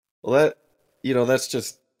Well, that's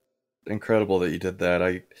just incredible that you did that.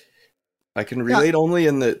 I can Yeah, relate only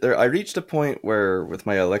in that I reached a point where with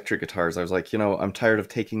my electric guitars, I was like, I'm tired of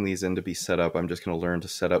taking these in to be set up. I'm just going to learn to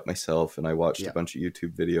set up myself. And I watched a yeah, bunch of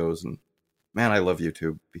YouTube videos, and man, I love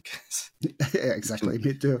YouTube because yeah, you can, exactly.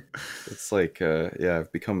 Me too. it's like, yeah,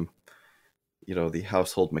 I've become, the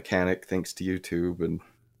household mechanic thanks to YouTube and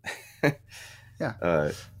Yeah,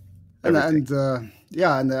 uh, and everything.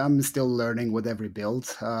 yeah, and I'm still learning with every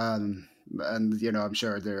build. And I'm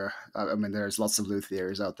sure I mean, there's lots of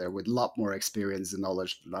luthiers out there with a lot more experience and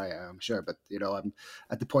knowledge than I am, I'm sure. But I'm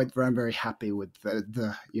at the point where I'm very happy with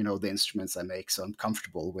the instruments I make, so I'm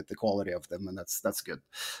comfortable with the quality of them, and that's good.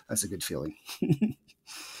 That's a good feeling.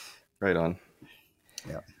 Right on.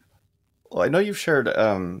 Yeah. Well, I know you've shared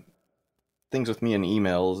things with me in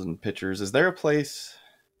emails and pictures. Is there a place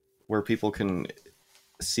where people can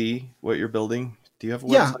see what you're building? Do you have a Yeah,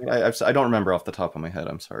 website? I don't remember off the top of my head.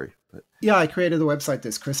 I'm sorry, but yeah, I created a website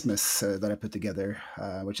this Christmas that I put together,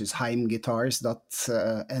 which is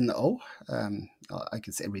heimguitars.no. I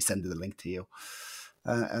can resend the link to you.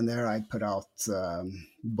 And there I put out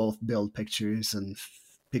both build pictures and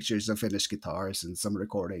pictures of finished guitars and some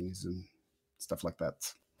recordings and stuff like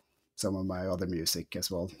that. Some of my other music as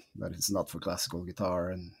well, that is not for classical guitar.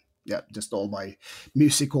 And yeah, just all my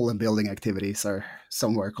musical and building activities are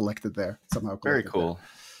somewhere collected there, somehow very collected there. cool.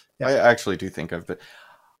 Yeah. I actually do think I've been.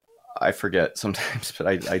 I forget sometimes, but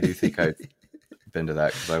I do think I've been to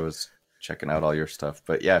that because I was checking out all your stuff.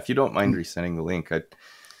 But yeah, if you don't mind resending the link, I'm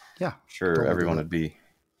Yeah, sure totally do everyone that. would be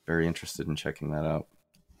very interested in checking that out.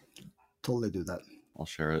 Totally do that. I'll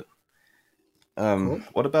share it. Cool.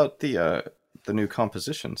 What about the new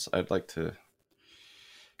compositions? I'd like to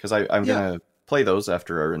because I'm Yeah, gonna play those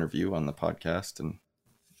after our interview on the podcast. And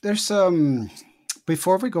there's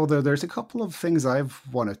before we go there, there's a couple of things I've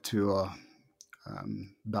wanted to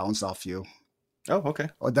bounce off you, oh, okay,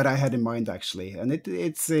 or that I had in mind actually, and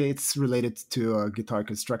it's related to guitar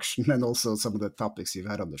construction and also some of the topics you've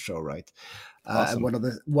had on the show, right? And awesome.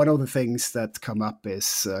 one of the things that come up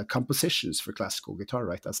is compositions for classical guitar,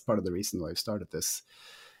 right? That's part of the reason why I started this,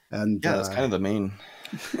 and Yeah, that's kind of the main,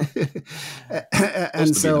 supposed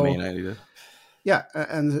and to be the so main idea. yeah,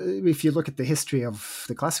 and if you look at the history of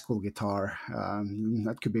the classical guitar,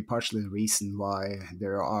 that could be partially the reason why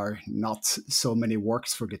there are not so many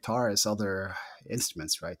works for guitar as other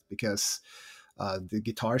instruments, right? Because the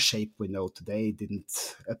guitar shape we know today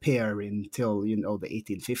didn't appear until the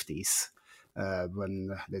 1850s, when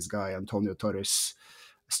this guy Antonio Torres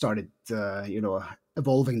started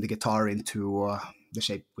evolving the guitar into the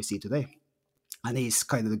shape we see today. And he's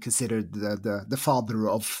kind of considered the father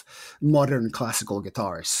of modern classical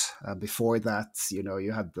guitars. Before that,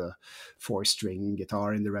 you had the four-string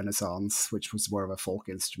guitar in the Renaissance, which was more of a folk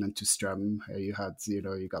instrument to strum. You had,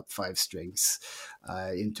 you got five strings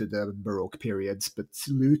into the Baroque periods, but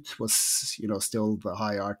lute was, still the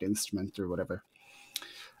high art instrument or whatever.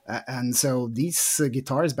 And so these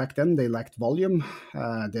guitars back then, they lacked volume,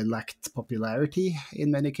 they lacked popularity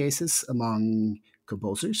in many cases among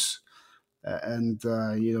composers, and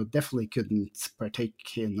definitely couldn't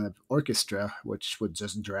partake in an orchestra, which would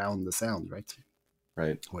just drown the sound, right?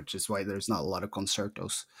 Right. Which is why there's not a lot of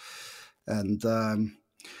concertos, and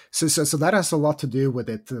so that has a lot to do with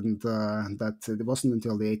it, and that it wasn't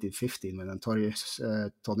until the 1815 when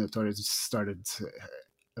Antonio Torres started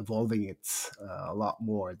evolving it a lot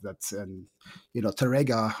more. That and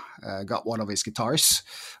Tarrega got one of his guitars,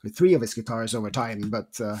 or three of his guitars over time,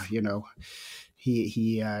 but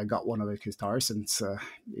he got one of his guitars, and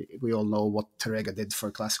we all know what Tarrega did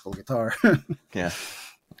for classical guitar. Yeah.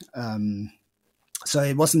 um, so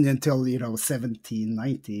it wasn't until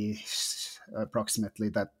 1790 approximately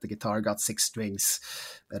that the guitar got six strings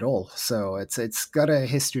at all. So it's got a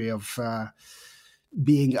history of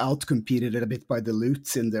being outcompeted a bit by the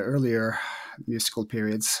lute in the earlier musical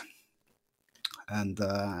periods, and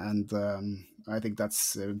I think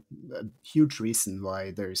that's a huge reason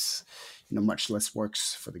why there's much less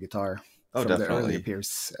works for the guitar Oh, from the earlier definitely.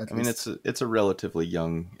 periods, at I mean, least. it's a relatively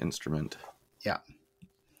young instrument. Yeah,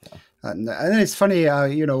 Yeah. and it's funny,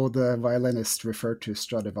 the violinist referred to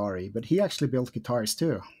Stradivari, but he actually built guitars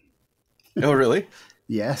too. Oh, really?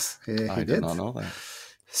 Yes, he I did did. not know that.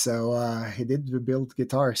 So he did build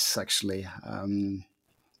guitars actually.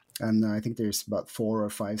 And I think there's about four or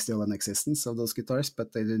five still in existence of those guitars,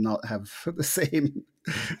 but they did not have the same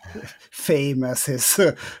fame as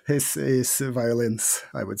his violins,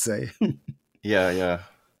 I would say. Yeah, yeah.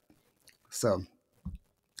 So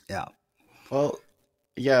yeah, Well,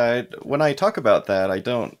 yeah. When I talk about that, I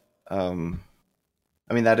don't. Um,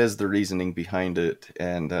 I mean, that is the reasoning behind it,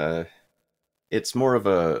 and it's more of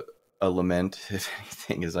a lament, if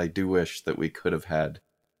anything, is I do wish that we could have had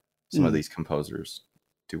some of these composers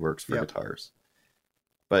do works for guitars.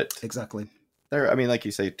 But exactly. there, I mean, like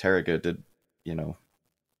you say, Tarrega did, you know,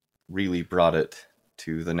 really brought it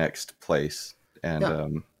to the next place.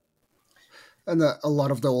 And and a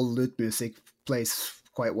lot of the old lute music plays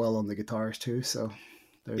quite well on the guitars too. So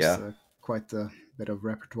there's quite a bit of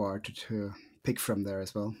repertoire to pick from there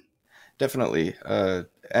as well. Definitely.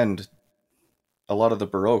 And a lot of the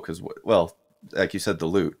Baroque as well, like you said, the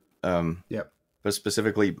lute. But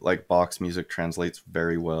specifically, like Bach's music translates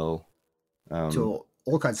very well to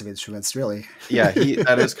all kinds of instruments, really. Yeah,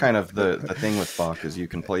 that is kind of the thing with Bach, is you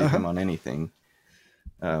can play him on anything.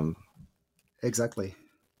 Exactly.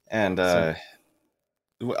 And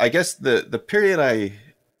I guess the period I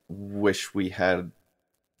wish we had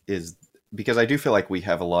is, because I do feel like we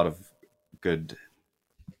have a lot of good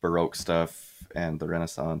Baroque stuff and the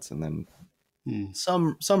Renaissance, and then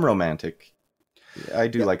some romantic. I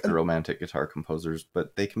do like the romantic guitar composers,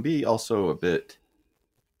 but they can be also a bit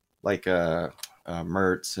like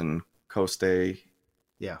Mertz and Coste.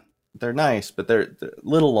 Yeah, they're nice, but they're a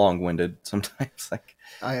little long-winded sometimes. Like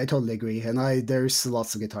I totally agree, and there's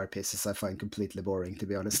lots of guitar pieces I find completely boring, to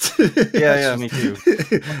be honest. Yeah, me too.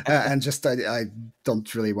 And just I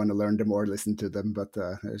don't really want to learn them or listen to them, but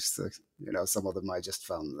there's some of them I just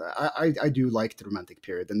found. I do like the romantic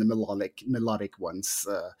period and the melodic ones.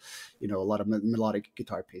 A lot of melodic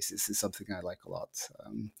guitar pieces is something I like a lot.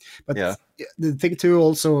 But the thing too,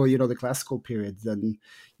 also, the classical period. Then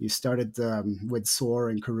you started with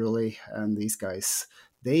Sohr and Carulli and these guys.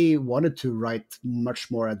 They wanted to write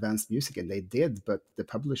much more advanced music, and they did, but the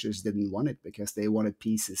publishers didn't want it because they wanted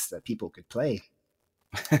pieces that people could play.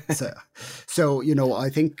 So I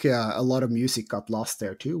think a lot of music got lost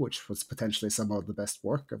there too, which was potentially some of the best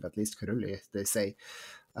work of at least Carulli. They say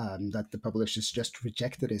that the publishers just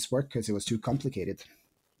rejected his work because it was too complicated.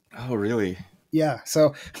 Oh, really? Yeah.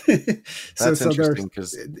 So that's interesting,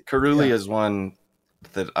 because Carulli is one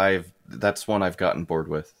that that's one I've gotten bored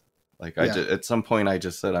with. Like at some point I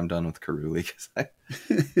just said I'm done with Carulli.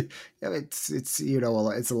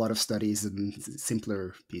 It's a lot of studies and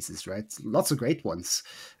simpler pieces, right? Lots of great ones,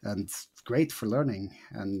 and great for learning.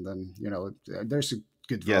 And there's a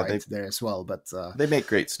good variety there as well. But they make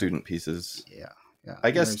great student pieces. Yeah. I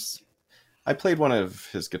guess I played one of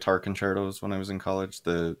his guitar concertos when I was in college,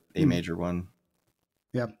 the A major one.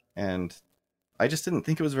 Yeah, and I just didn't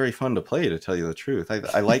think it was very fun to play, to tell you the truth.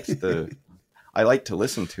 I liked I liked to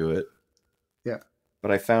listen to it. Yeah.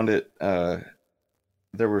 But I found it,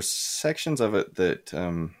 there were sections of it that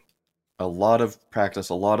a lot of practice,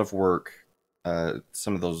 a lot of work,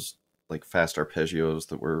 some of those like fast arpeggios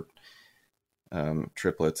that were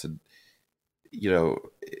triplets, and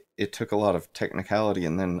it took a lot of technicality,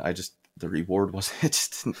 and then the reward it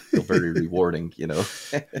just didn't feel very rewarding,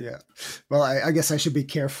 Yeah. Well, I guess I should be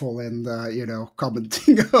careful in,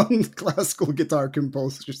 commenting on classical guitar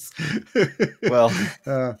composers. Well,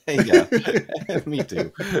 yeah, me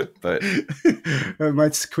too. But it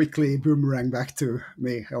might quickly boomerang back to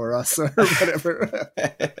me or us or whatever.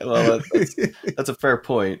 Well, that's a fair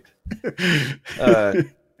point. But,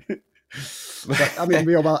 I mean,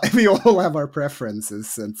 we all have our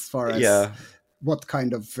preferences as far as what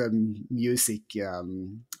kind of music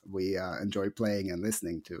we enjoy playing and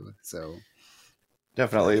listening to. So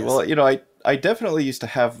definitely. Well, I definitely used to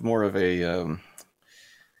have more of a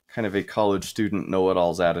kind of a college student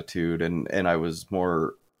know-it-alls attitude, and I was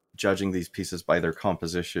more judging these pieces by their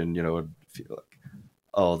composition. I'd feel like,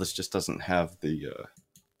 oh, this just doesn't have the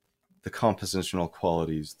compositional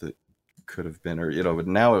qualities that could have been, or but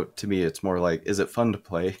now to me it's more like, is it fun to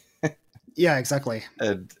play? Yeah, exactly.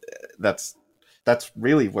 And that's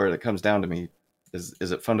really where it comes down to me. Is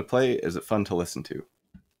it fun to play? Is it fun to listen to?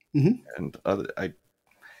 Mm-hmm. And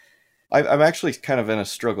I'm actually kind of in a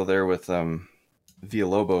struggle there with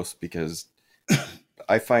Villalobos, because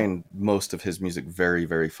I find most of his music very,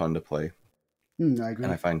 very fun to play. I agree.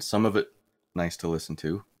 And I find some of it nice to listen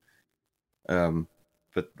to.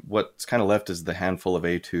 But what's kind of left is the handful of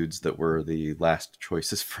etudes that were the last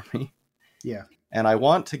choices for me. Yeah. And I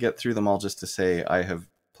want to get through them all, just to say I have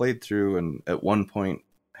played through and at one point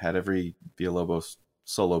had every Villalobos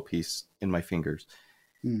solo piece in my fingers.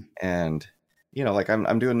 And like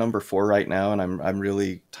I'm doing number 4 right now, and I'm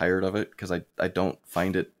really tired of it because I don't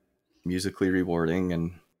find it musically rewarding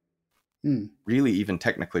and really even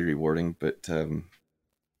technically rewarding. But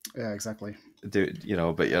yeah, exactly.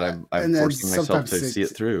 But yet I'm forcing myself to see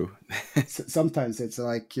it through. Sometimes it's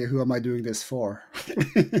like, who am I doing this for?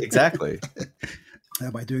 Exactly.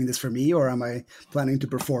 Am I doing this for me, or am I planning to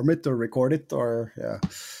perform it or record it? Or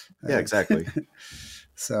Yeah, exactly.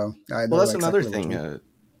 So I Well, know that's another exactly what you thing. mean.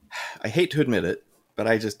 I hate to admit it, but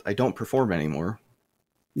I don't perform anymore,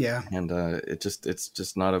 Yeah. and it's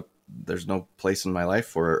just not a there's no place in my life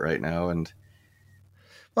for it right now, and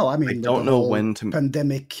Well, I I mean, with don't the know whole when to.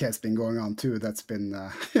 pandemic has been going on too, that's been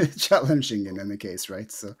challenging in any case,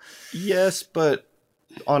 right? So, Yes, but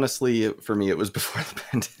honestly, for me, it was before the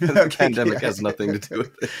pandemic. The okay, pandemic yeah. has nothing to do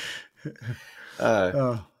with it. Uh,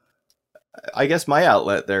 Oh, I guess my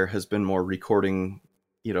outlet there has been more recording,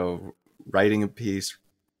 writing a piece,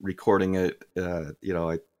 recording it.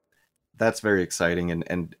 That's very exciting,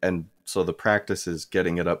 and so the practice is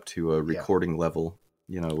getting it up to a yeah, recording level,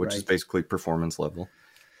 which is right. basically performance level.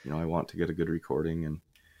 I want to get a good recording,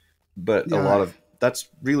 but a Yeah, lot of that's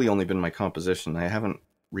really only been my composition. I haven't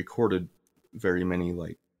recorded very many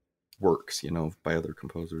like works, by other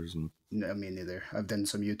composers, and no, me neither. I've done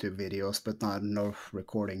some YouTube videos, but not no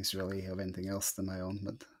recordings really of anything else than my own.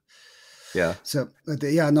 But yeah. so, but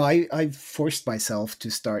yeah, no, I forced myself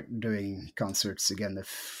to start doing concerts again a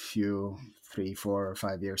few 3, 4, or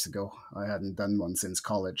 5 years ago. I hadn't done one since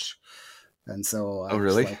college. And so I Oh, was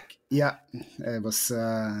really? like, yeah, it was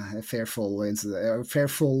a fearful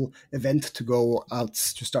event to go out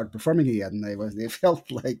to start performing again. It felt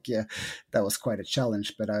like that was quite a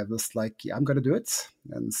challenge, but I was like, yeah, I'm going to do it.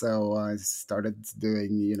 And so I started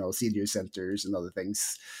doing, senior centers and other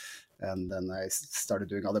things. And then I started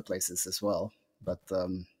doing other places as well. But,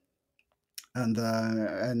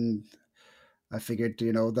 and I figured,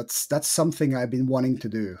 that's something I've been wanting to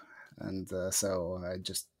do. And so I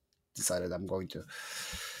just decided I'm going to,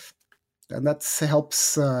 and that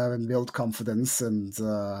helps build confidence and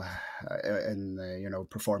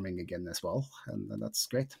performing again as well, and that's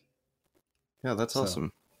great. Yeah, that's So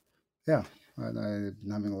awesome. yeah, I'm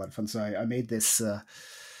having a lot of fun. So I made this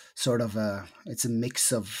sort of it's a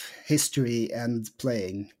mix of history and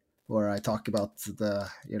playing, where I talk about the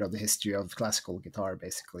history of classical guitar,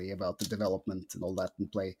 basically about the development and all that,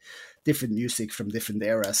 and play different music from different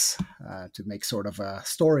eras to make sort of a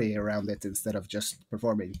story around it instead of just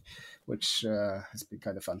performing, which has been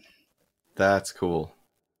kind of fun. That's cool.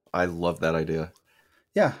 I love that idea.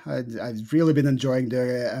 Yeah, I've really been enjoying doing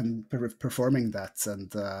it and performing that,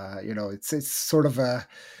 and it's sort of a.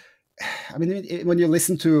 I mean, when you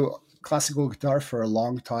listen to classical guitar for a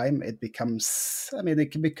long time, it becomes. I mean,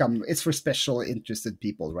 it can become. It's for special interested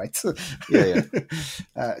people, right? Yeah,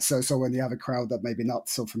 yeah. So when you have a crowd that maybe not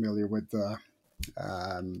so familiar with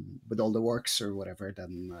all the works or whatever,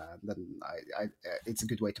 then it's a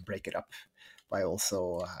good way to break it up by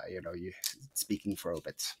also you speaking for a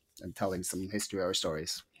bit and telling some history or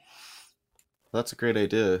stories. That's a great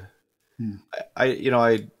idea. Hmm.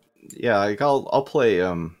 I yeah, I'll play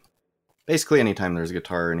basically anytime there's a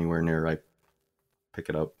guitar anywhere near, I pick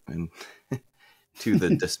it up, and to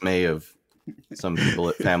the dismay of some people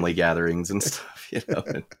at family gatherings and stuff.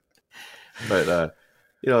 But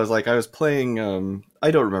it was like I was playing.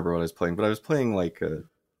 I don't remember what I was playing, but I was playing like an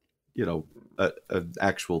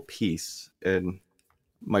actual piece, and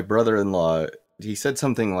my brother-in-law, he said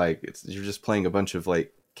something like, "You're just playing a bunch of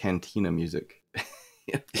like cantina music."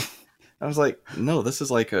 I was like, "No, this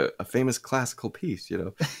is like a famous classical piece."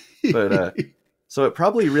 But so it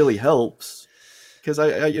probably really helps because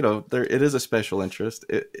there it is a special interest.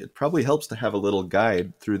 It probably helps to have a little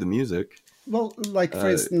guide through the music. Well, like for Uh,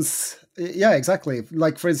 instance, yeah, exactly.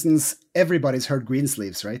 Like for instance, everybody's heard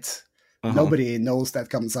Greensleeves, right? uh-huh. Nobody knows that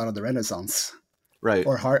comes out of the Renaissance, Right.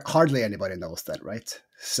 or hardly anybody knows that, right?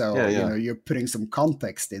 Yeah, So yeah. you're putting some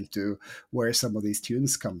context into where some of these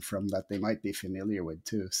tunes come from that they might be familiar with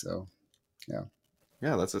too. So yeah.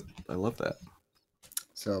 Yeah, I love that.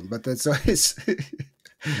 So, but that's always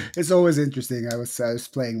it's always interesting. I was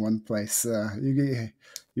playing one place.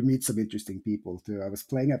 You meet some interesting people too. I was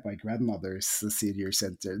playing at my grandmother's senior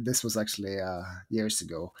center. This was actually years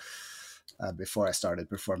ago, before I started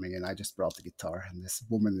performing, and I just brought the guitar. And this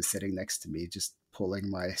woman is sitting next to me, just pulling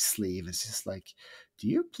my sleeve. It's just like, "Do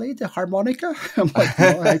you play the harmonica?" I'm like,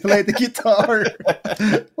 "No, I play the guitar."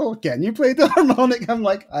 "Oh, can you play the harmonica?" I'm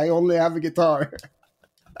like, "I only have a guitar."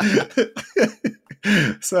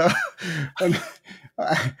 So and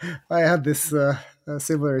I had this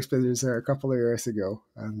similar experience a couple of years ago,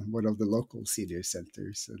 and one of the local senior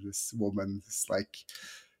centers. And this woman is like,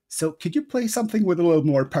 "So, could you play something with a little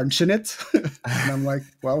more punch in it?" And I'm like,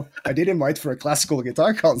 "Well, I did invite for a classical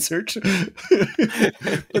guitar concert,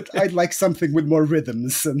 but I'd like something with more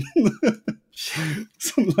rhythms." And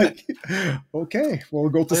so I'm like, "Okay, we'll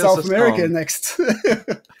go to Play us a South America song. next."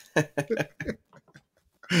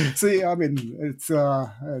 So yeah, I mean,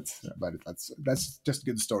 but that's just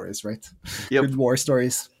good stories, right? Yep. Good war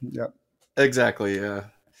stories. Yeah. Exactly. Yeah.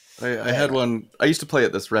 I had one. I used to play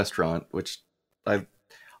at this restaurant, which I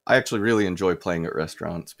I actually really enjoy playing at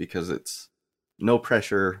restaurants because it's no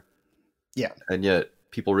pressure, Yeah. and yet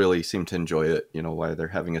people really seem to enjoy it. You know, while they're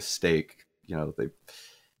having a steak. You know, they.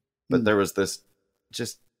 But Mm. there was this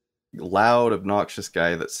just loud, obnoxious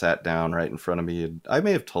guy that sat down right in front of me, and I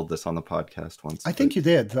may have told this on the podcast once. I But think you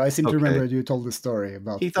did. I seem to okay, remember you told the story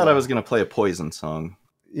he about. thought I was going to play a Poison song,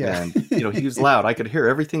 Yeah. and you know he was loud. I could hear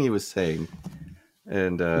everything he was saying,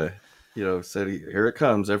 and you know said, "Here it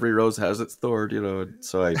comes. Every rose has its thorn." You know,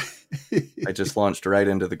 so I just launched right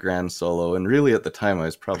into the grand solo, and really at the time I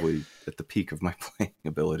was probably at the peak of my playing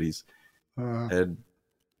abilities. uh, And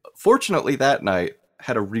fortunately, that night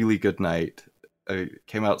had a really good night. I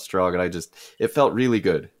came out strong, and it felt really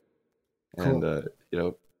good. And cool. you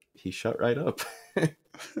know, he shut right up.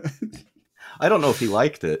 I don't know if he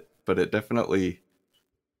liked it, but it definitely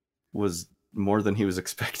was more than he was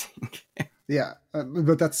expecting. Yeah,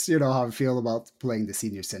 but that's how I feel about playing the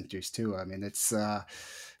senior centers too. I mean, it's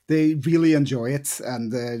they really enjoy it,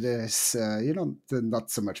 and there's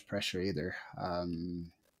not so much pressure either.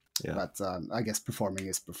 Yeah, But I guess performing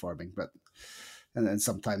is performing. But and then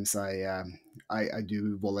sometimes I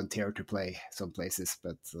do volunteer to play some places,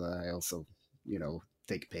 but I also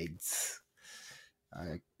take paid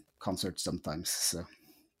uh, concerts sometimes. So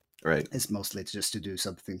right, it's mostly just to do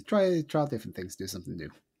something, try out different things, do something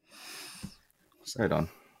new. So right on.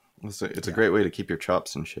 It's a yeah, great way to keep your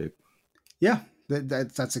chops in shape. yeah,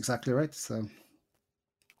 that's exactly right. So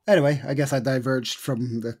anyway, I guess I diverged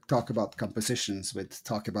from the talk about compositions with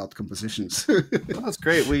talk about compositions. Well, that's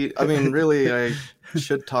great. I mean, really, I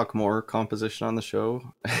should talk more composition on the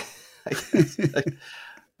show. I guess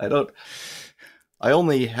I don't. I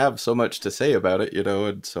only have so much to say about it, you know,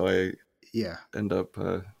 and so I Yeah. end up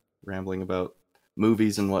rambling about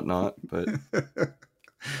movies and whatnot. But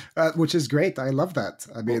Which is great. I love that.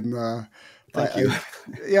 I well, mean, thank you.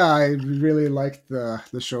 yeah, I really liked the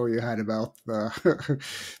show you had about the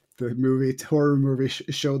the horror movie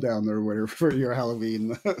showdown or whatever for your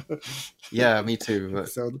Halloween. Yeah, me too.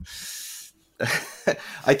 So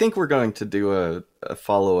I think we're going to do a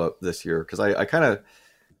follow up this year because I kind of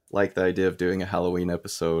like the idea of doing a Halloween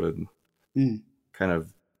episode and mm, kind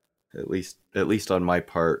of at least on my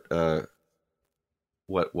part,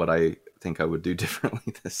 what I think I would do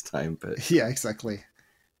differently this time. But yeah, exactly.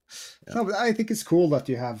 yeah. No, but I think it's cool that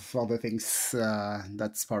you have other things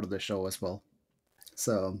that's part of the show as well.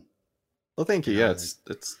 So Well, thank you. Yeah, uh,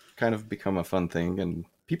 it's kind of become a fun thing, and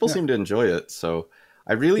people yeah, seem to enjoy it. So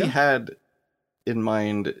I really yeah. had in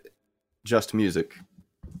mind just music,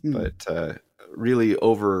 Mm. but really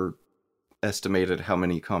overestimated how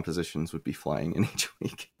many compositions would be flying in each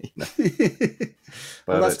week. You know?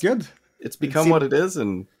 Well, But that's good. it's It become what seemed it is,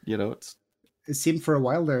 and you know, it's it seemed for a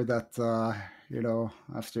while there that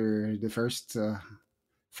after the first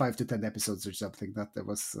 5 to 10 episodes or something that there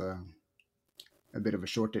was a bit of a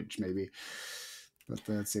shortage maybe, but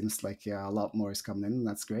it seems like a lot more is coming in, and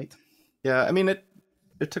that's great. yeah. I mean,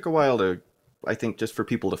 it took a while to, I think, just for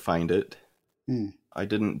people to find it. Mm, I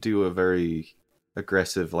didn't do a very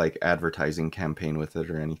aggressive like advertising campaign with it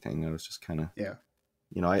or anything. I was just kind of, yeah.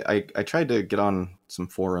 you know, I tried to get on some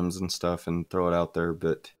forums and stuff and throw it out there,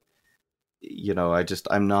 but you know,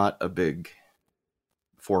 I'm not a big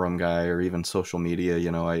forum guy or even social media.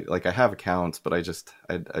 You know, I have accounts, but I just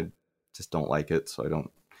don't like it, so I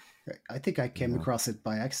don't. I think I You came know. across it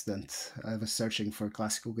by accident. I was searching for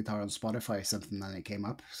classical guitar on Spotify or something, and it came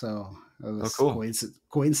up. So it Oh, was cool.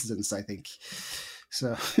 coincidence, I think.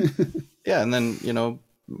 So Yeah, and then you know,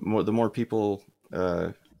 the more people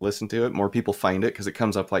listen to it, more people find it because it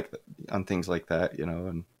comes up like on things like that. You know,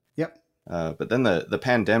 and yep. but then the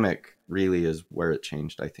pandemic really is where it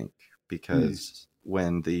changed, I think, Mm, because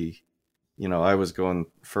when you know, I was going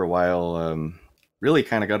for a while, really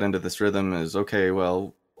kind of got into this rhythm is okay,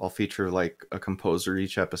 well, I'll feature like a composer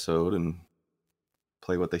each episode and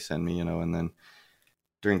play what they send me, you know, and then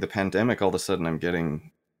during the pandemic, all of a sudden I'm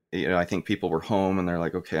getting, you know, I think people were home and they're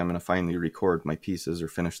like, okay, I'm going to finally record my pieces or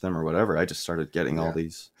finish them or whatever. I just started getting all yeah.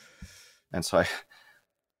 these. And so I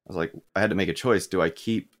was like, I had to make a choice. Do I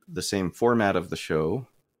keep the same format of the show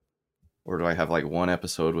or do I have like one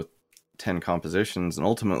episode with 10 compositions? And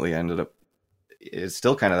ultimately I ended up, it's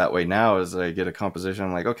still kind of that way now as I get a composition.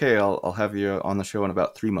 I'm like, okay, I'll have you on the show in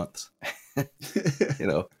about 3 months, you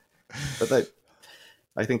know, but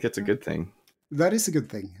I think it's a good thing. That is a good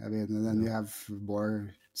thing. I mean, and You then you know? have more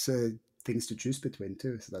things to choose between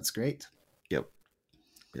too. So that's great. Yep.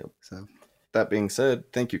 Yep. So That being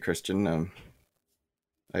said, thank you, Christian.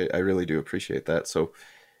 I really do appreciate that. So,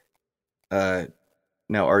 uh,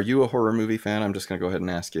 now, are you a horror movie fan? I'm just going to go ahead and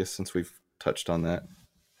ask you since we've touched on that.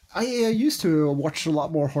 I used to watch a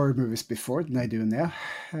lot more horror movies before than I do now.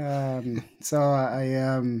 So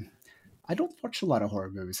I don't watch a lot of horror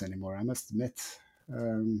movies anymore, I must admit.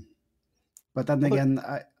 Um, but then Well, again,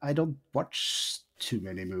 I don't watch too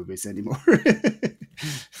many movies anymore.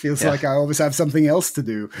 Feels yeah, like I always have something else to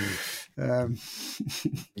do. Um,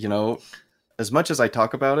 you know, as much as I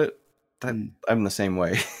talk about it, that mm. I'm the same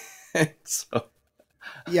way. So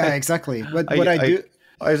Yeah, exactly. But what I, I I, do,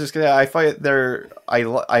 I was just gonna. I find there.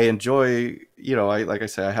 I enjoy. You know, I like I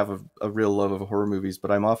say, I have a real love of horror movies,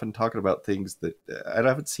 but I'm often talking about things that I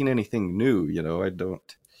haven't seen anything new. You know, I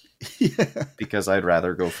don't yeah. because I'd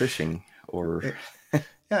rather go fishing or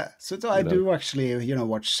Yeah, so I you know. do actually,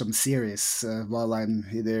 watch some series while I'm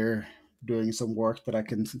either doing some work that I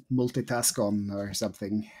can multitask on or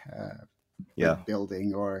something, Yeah, with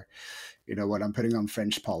building, or when I'm putting on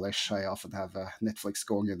French polish, I often have Netflix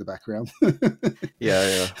going in the background.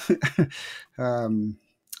 yeah, yeah. um,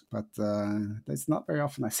 but it's not very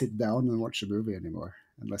often I sit down and watch a movie anymore,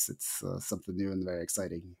 unless it's something new and very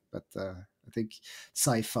exciting. But I think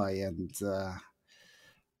sci-fi and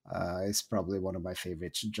is probably one of my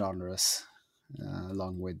favorite genres,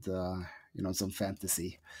 along with some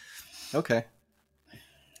fantasy. Okay.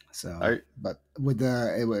 So, I but with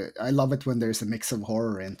I love it when there's a mix of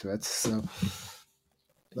horror into it. So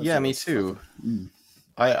that's Yeah, me always too. fun. Mm.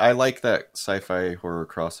 I like that sci-fi horror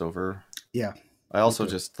crossover. Yeah, I me also too.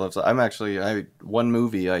 just love. I'm actually I one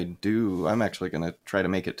movie I do. I'm actually gonna try to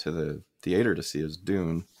make it to the theater to see is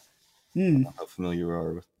Dune. I don't Mm. know how familiar you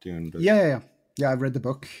are with Dune, but Yeah, yeah, yeah. Yeah, I've read the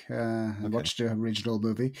book and okay. watched the original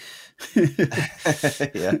movie.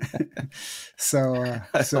 Yeah, so,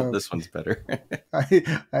 I hope so this one's better.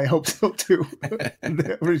 I hope so too.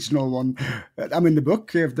 The original one. I mean,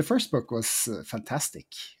 the first book was fantastic.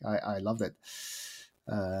 I loved it,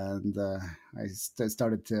 and I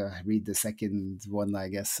started to read the second one, I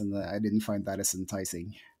guess, and I didn't find that as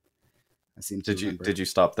enticing. I seem to remember. Did you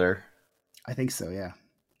stop there? I think so. Yeah.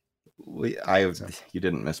 We I So. You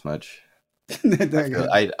didn't miss much. I feel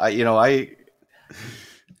Yeah. I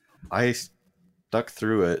I stuck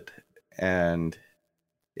through it, and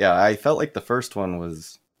yeah, I felt like the first one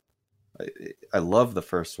was. I, I love the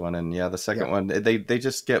first one, and yeah, the Yeah. second one they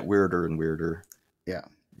just get weirder and weirder. Yeah.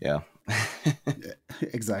 Yeah,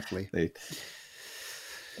 Exactly. they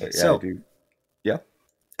yeah I So, do. Yeah.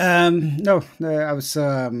 no, I was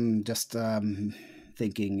just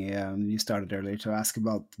thinking. You started earlier to ask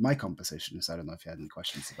about my compositions. I don't know if you had any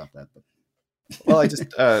questions about that, but Well, I just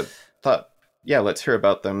thought, yeah, let's hear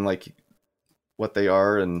about them, like what they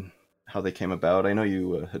are and how they came about. I know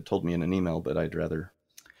you had told me in an email, but I'd rather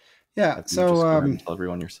yeah. have you So, just go ahead and tell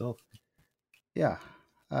everyone yourself. yeah.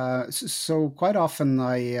 So quite often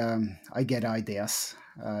I get ideas.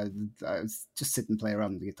 I just sit and play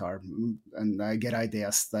around the guitar, and I get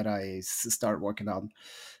ideas that I start working on,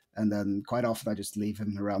 and then quite often I just leave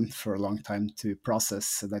them around for a long time to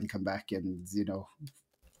process, and then come back and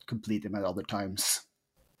complete them at other times.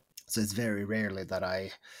 So it's very rarely that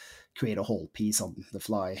I create a whole piece on the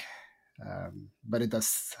fly, but it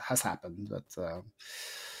has happened. But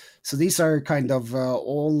so these are kind of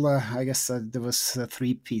all. I guess there was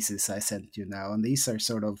three pieces I sent you now, and these are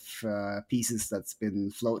sort of pieces that's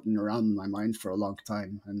been floating around in my mind for a long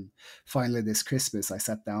time. And finally, this Christmas, I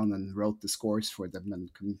sat down and wrote the scores for them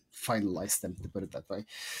and finalized them, to put it that way.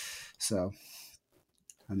 So,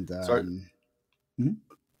 and So mhm.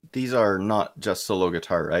 these are not just solo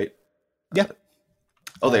guitar, right? Yeah,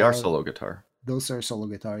 Oh, they are solo guitar. those are solo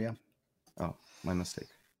guitar. Yeah. Oh, my mistake.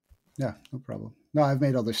 Yeah, no problem. No, I've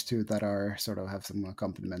made others too that are sort of have some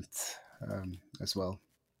accompaniment as well.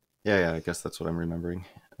 Yeah, yeah, I guess that's what I'm remembering.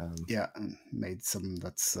 Yeah, and made some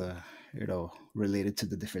that's related to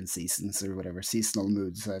the different seasons or whatever seasonal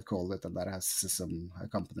moods I've called it, and that has some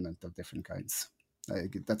accompaniment of different kinds.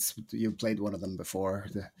 That's you played one of them before,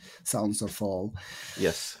 the Sounds of Fall.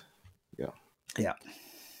 Yes. Yeah. Yeah.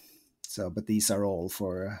 So, but these are all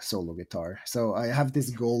for solo guitar. So I have this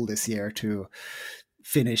goal this year to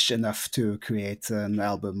finish enough to create an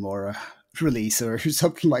album or a release or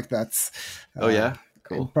something like that. Oh yeah.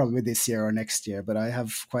 Cool. Probably this year or next year. But I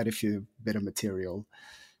have quite a few bit of material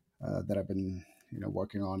that I've been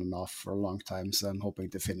working on and off for a long time. So I'm hoping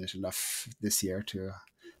to finish enough this year to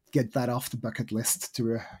get that off the bucket list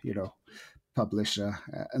to publish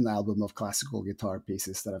an album of classical guitar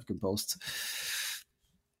pieces that I've composed.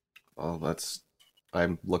 Well,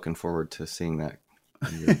 I'm looking forward to seeing that.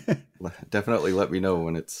 Definitely let me know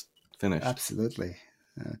when it's finished. Absolutely.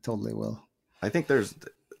 Totally will. I think there's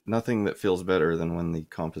nothing that feels better than when the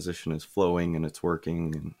composition is flowing and it's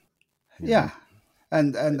working. And, Yeah.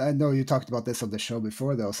 And I know you talked about this on the show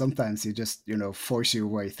before, though. Sometimes you just force your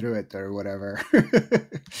way through it or whatever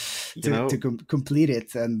You to know, complete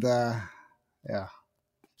it, and yeah,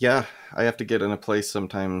 yeah, I have to get in a place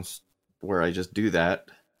sometimes where I just do that,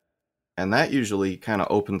 and that usually kind of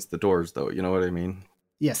opens the doors, though. You know what I mean?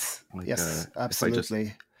 yes, Like, yes, if I just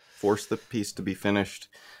absolutely. force the piece to be finished,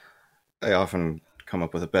 I often come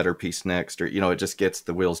up with a better piece next, or it just gets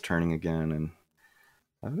the wheels turning again. And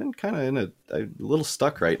I've been kind of in a little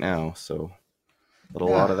stuck right now, so. But a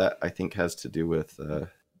lot Yeah, of that I think has to do with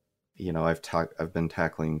I've been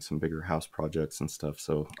tackling some bigger house projects and stuff.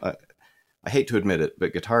 So I hate to admit it,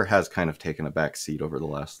 but guitar has kind of taken a back seat over the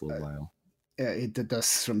last little while. it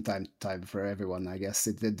does from time to time for everyone. I guess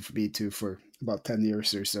it did for me too for about 10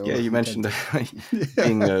 years or Yeah, so. you I tend mentioned to,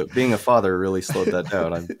 being a father really slowed that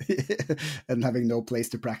down. I'm and having no place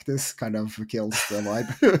to practice kind of kills the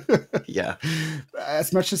vibe. yeah,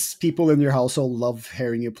 As much as people in your household love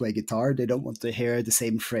hearing you play guitar, they don't want to hear the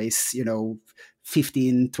same phrase,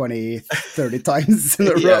 15, 20, 30 times in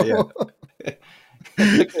a yeah, yeah. row.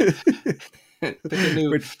 pick pick a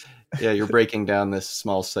new. Which, Yeah, you're breaking down this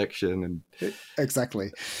small section, and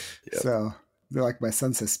exactly. yeah. So they're like my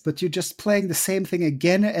son says, but you're just playing the same thing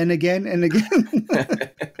again and again and again.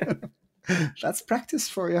 That's practice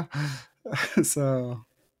for you. So,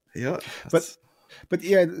 Yeah, but that's but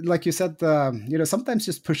yeah, like you said, sometimes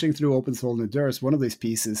just pushing through open soul new doors. One of these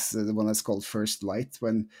pieces, the one that's called First Light,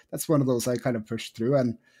 when that's one of those I kind of pushed through.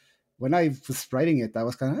 And when I was writing it, I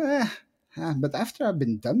was kind of, but after I've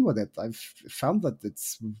been done with it, I've found that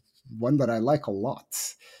it's one that I like a lot,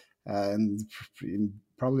 and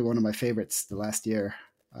probably one of my favorites the last year,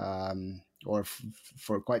 or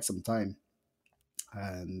for quite some time.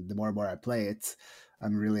 And the more and more I play it,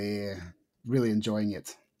 I'm really, really enjoying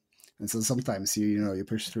it. And so sometimes you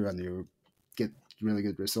push through and you get really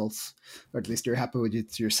good results, or at least you're happy with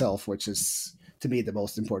it yourself, which is to me the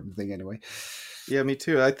most important thing anyway. yeah, me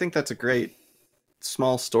too. I think that's a great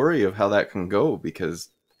small story of how that can go because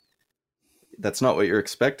that's not what you're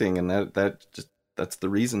expecting, and that's the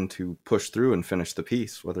reason to push through and finish the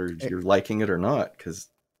piece, whether E- you're liking it or not. Because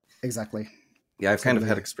exactly. yeah, I've kind of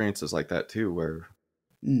had Totally. experiences like that too, where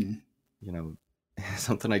Mm. you know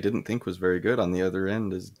something I didn't think was very good on the other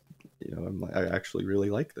end is I actually really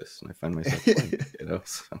like this, and I find myself playing it.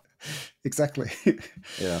 So Exactly.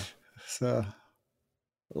 yeah, So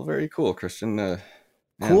well, very cool, Christian. Man,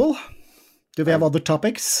 cool. Do we have I've other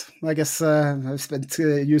topics? I guess I've spent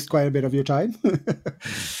used quite a bit of your time.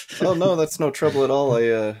 oh no, that's no trouble at all.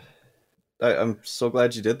 I'm so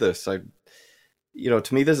glad you did this. To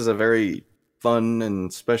me, this is a very fun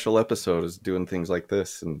and special episode is doing things like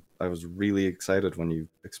this, and I was really excited when you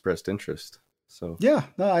expressed interest. So Yeah,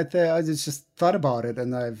 no, I just thought about it,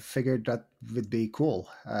 and I figured that would be cool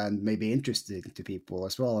and maybe interesting to people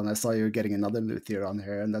as well. And I saw you're getting another luthier on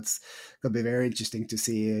here, and that's gonna be very interesting to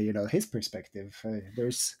see, his perspective.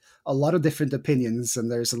 There's a lot of different opinions,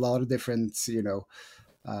 and there's a lot of different,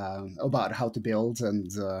 about how to build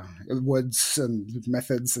and woods and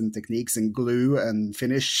methods and techniques and glue and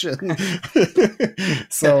finish. yeah,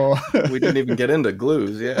 So we didn't even get into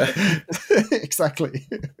glues. Yeah, exactly.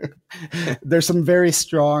 There's some very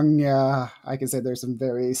strong, I can say there's some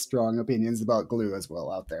very strong opinions about glue as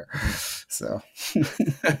well out there. So,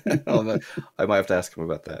 I might have to ask him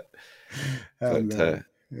about that. and But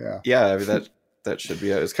yeah. yeah, I mean that should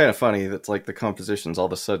be. It's kind of funny. That's like the compositions all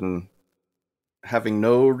of a sudden having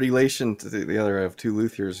no relation to the other. I have two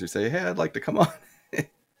luthiers who say, "Hey, I'd like to come on."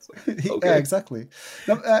 It's like, Yeah, okay. exactly.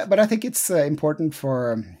 No, but I think it's important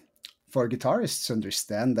for guitarists to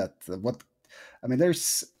understand that what I mean.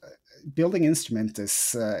 There's building instrument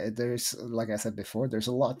is there's like I said before, there's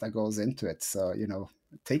a lot that goes into it. So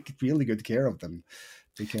take really good care of them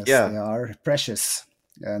because Yeah, they are precious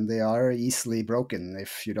and they are easily broken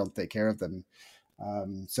if you don't take care of them.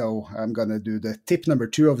 So I'm gonna do the tip number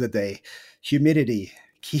 2 of the day: humidity.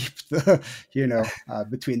 Keep the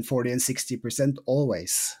between 40 and 60%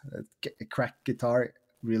 always. A cracked guitar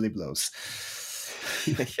really blows.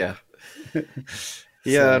 yeah.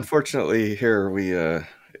 Yeah, So unfortunately here we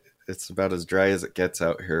it's about as dry as it gets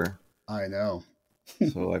out here. I know.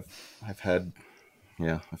 So I've had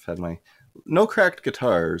I've had my no cracked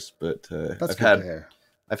guitars, but That's good to hear.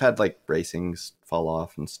 I've had like bracings fall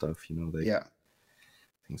off and stuff, they Yeah,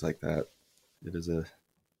 things like that. It is a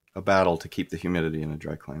battle to keep the humidity in a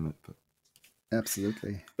dry climate,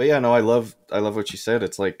 absolutely. but yeah, no, I love what you said.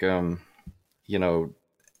 It's like you know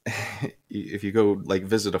if you go like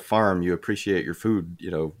visit a farm, you appreciate your food,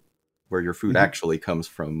 where your food Hmm. actually comes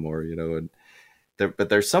from more, and but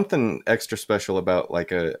there's something extra special about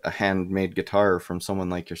like a handmade guitar from someone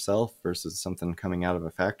like yourself versus something coming out of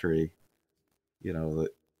a factory. You know,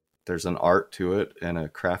 that there's an art to it and a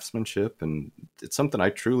craftsmanship, and it's something I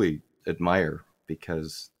truly admire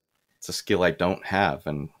because it's a skill I don't have,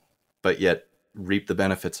 and but yet reap the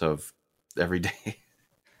benefits of every day.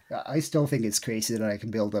 I still think it's crazy that I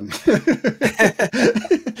can build them.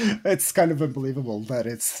 It's kind of unbelievable that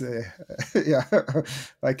it's, yeah,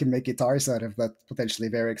 I can make guitars out of that potentially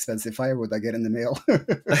very expensive firewood I get in the mail.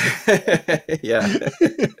 Yeah,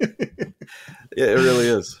 yeah, it really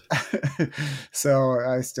is.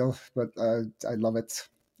 So but I love it.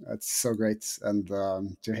 It's so great. And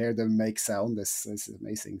to hear them make sound is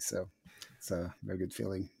amazing. So it's a very good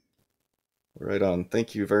feeling. Right on.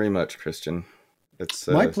 Thank you very much, Christian. It's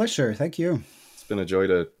my pleasure. Thank you. It's been a joy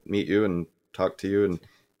to meet you and talk to you. And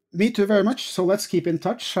me too, very much. So let's keep in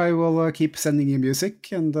touch. I will keep sending you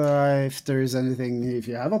music, and if there's anything, if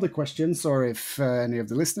you have other questions, or if any of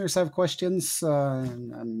the listeners have questions,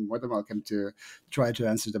 I'm more than welcome to try to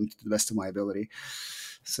answer them to the best of my ability.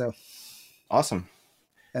 So awesome.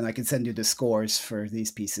 And I can send you the scores for these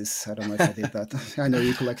pieces. I don't know if I did that. I know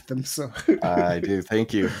you collect them, so I do.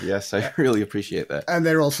 Thank you. Yes, I really appreciate that. And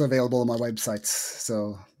they're also available on my website,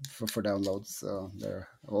 so for downloads. So they're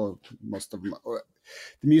most of them.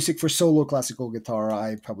 The music for solo classical guitar,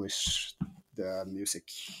 I publish the music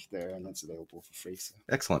there, and it's available for free. So.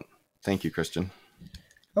 Excellent. Thank you, Christian.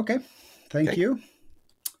 Okay. Thank you.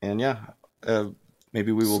 And yeah.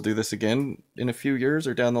 Maybe we will do this again in a few years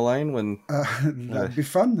or down the line when that'd be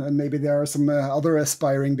fun. And maybe there are some other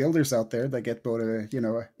aspiring builders out there that get both,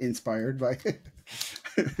 inspired by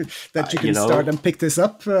that you can start and pick this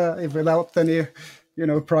up without any,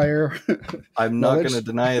 prior. I'm not going to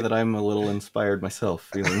deny that I'm a little inspired myself,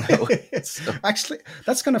 feeling that way. So. Actually,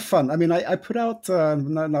 that's kind of fun. I mean, I put out,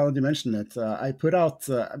 now that you mention it, I put out,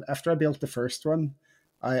 after I built the first one,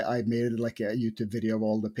 I made like a YouTube video of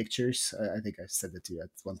all the pictures. I think I said it to you at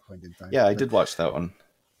one point in time. Yeah, I did watch that one.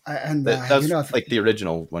 That's like the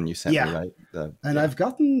original one you sent me, right? I've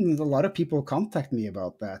gotten a lot of people contact me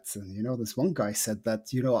about that. And, this one guy said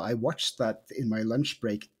that, I watched that in my lunch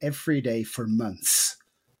break every day for months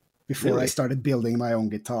before I started building my own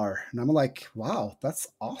guitar. And I'm like, wow, that's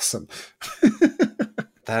awesome.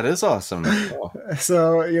 That is awesome. Oh.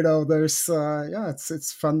 So, there's,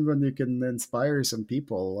 it's fun when you can inspire some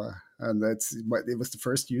people. And it was the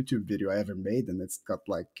first YouTube video I ever made. And it's got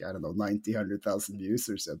 100,000 views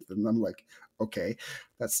or something. And I'm like, okay,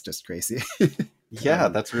 that's just crazy. Yeah,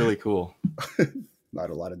 that's really cool.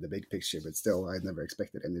 Not a lot in the big picture, but still, I never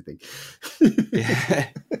expected anything. Yeah.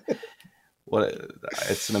 Well,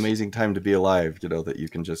 it's an amazing time to be alive, that you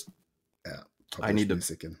can just, I need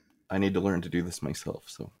to learn to do this myself,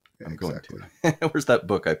 so I'm going to. Where's that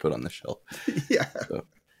book I put on the shelf? Yeah. So.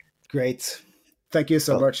 Great. Thank you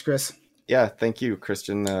so much, Chris. Yeah, thank you,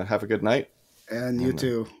 Christian. Have a good night. And you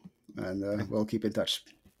too. And we'll keep in touch.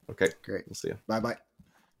 Okay. Great. We'll see you. Bye-bye.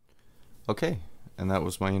 Okay. And that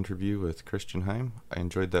was my interview with Christian Heim. I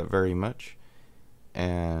enjoyed that very much.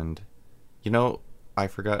 And, I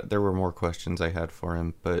forgot there were more questions I had for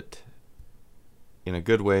him, but in a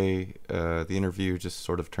good way, the interview just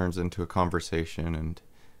sort of turns into a conversation, and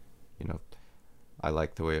I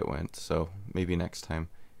like the way it went, so maybe next time.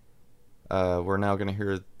 We're now going to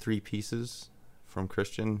hear 3 pieces from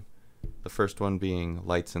Christian, the first one being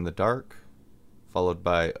Lights in the Dark, followed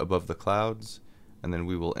by Above the Clouds, and then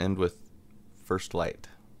we will end with First Light.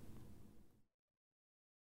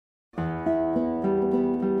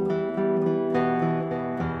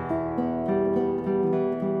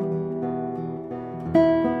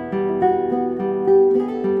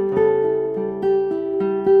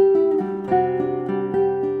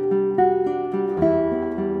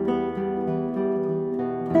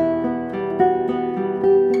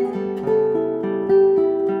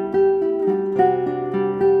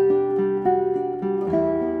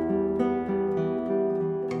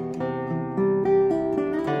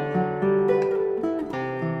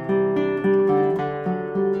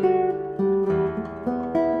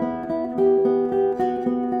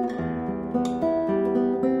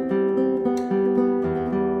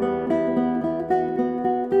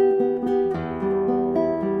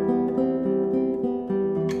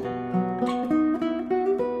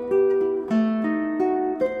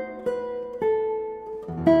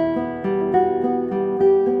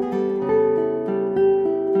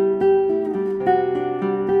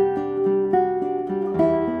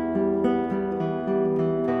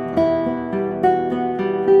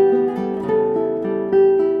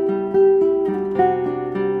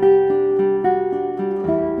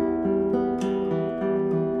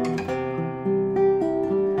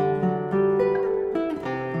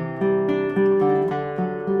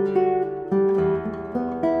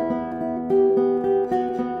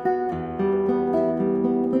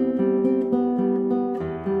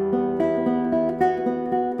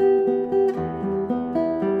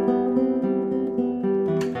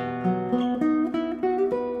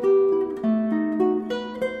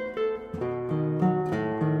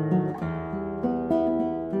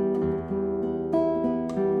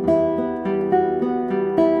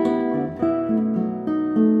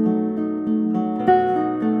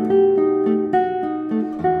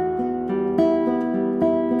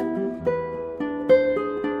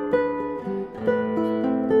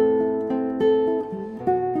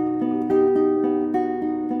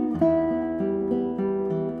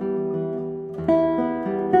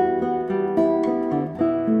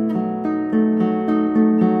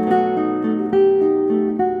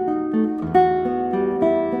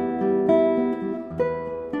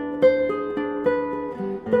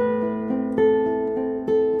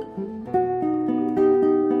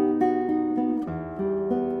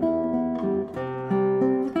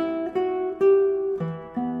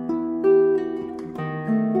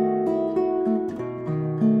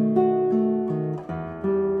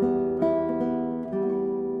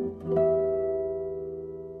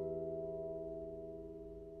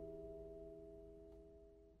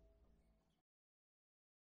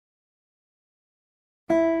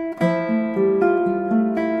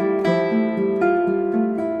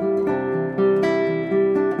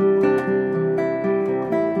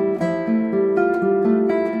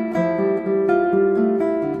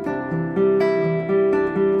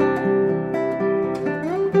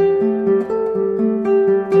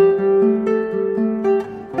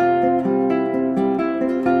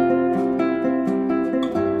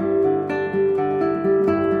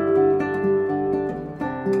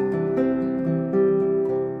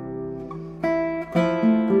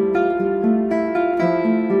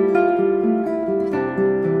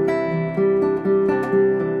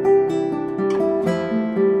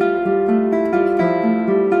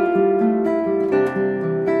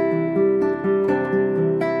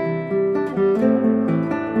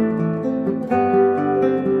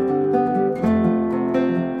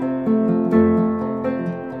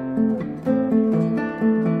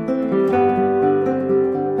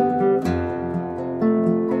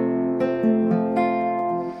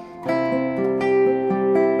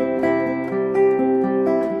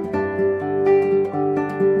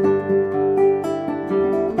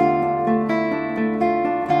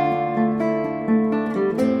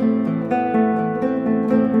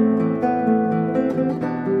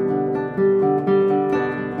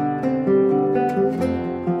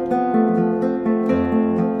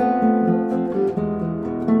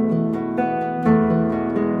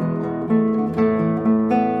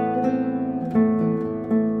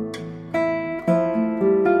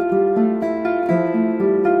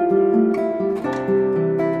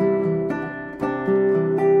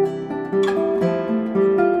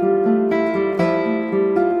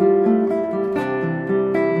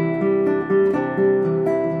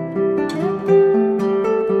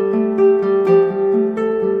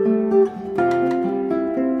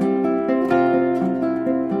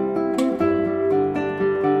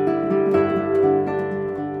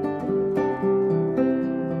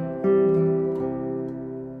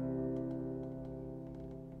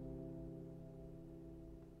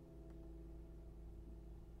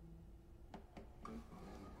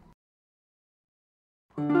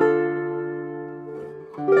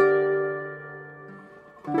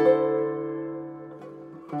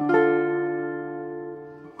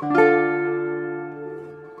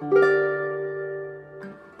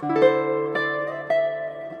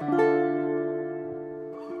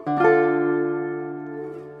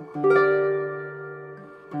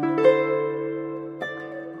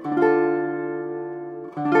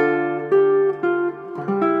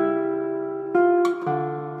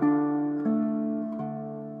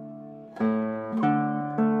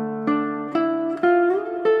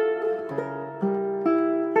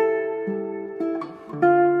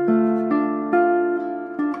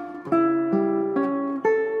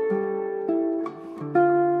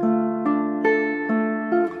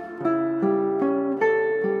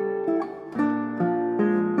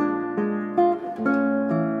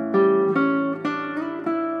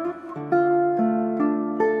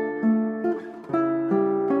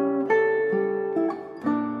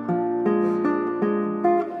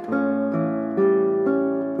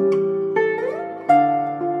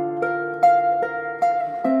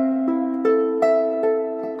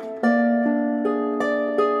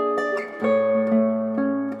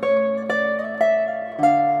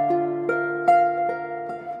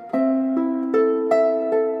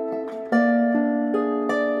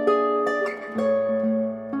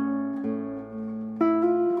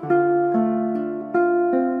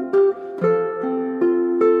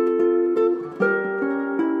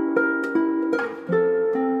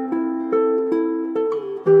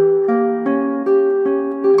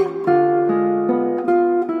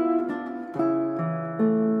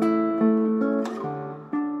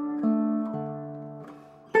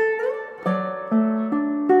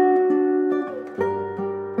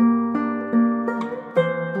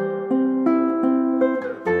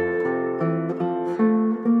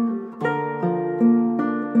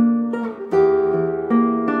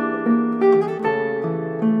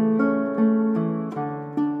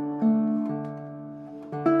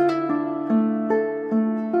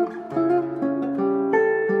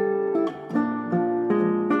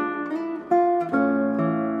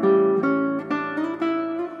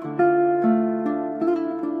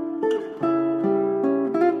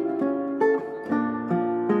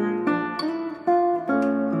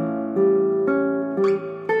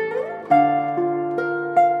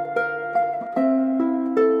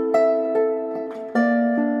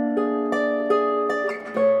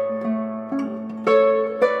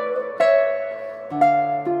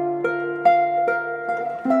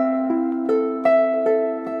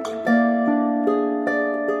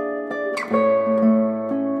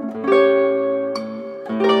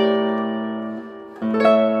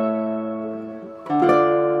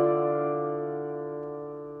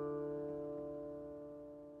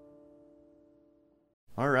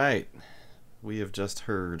 All right. We have just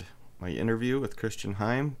heard my interview with Christian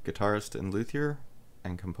Heim, guitarist and luthier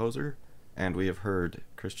and composer, and we have heard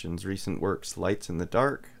Christian's recent works Lights in the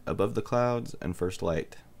Dark, Above the Clouds, and First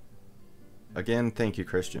Light. Again, thank you,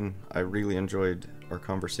 Christian. I really enjoyed our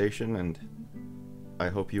conversation, and I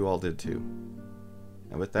hope you all did too.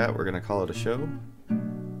 And with that, we're going to call it a show.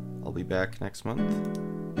 I'll be back next month.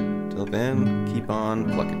 Till then, keep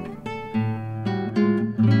on plucking.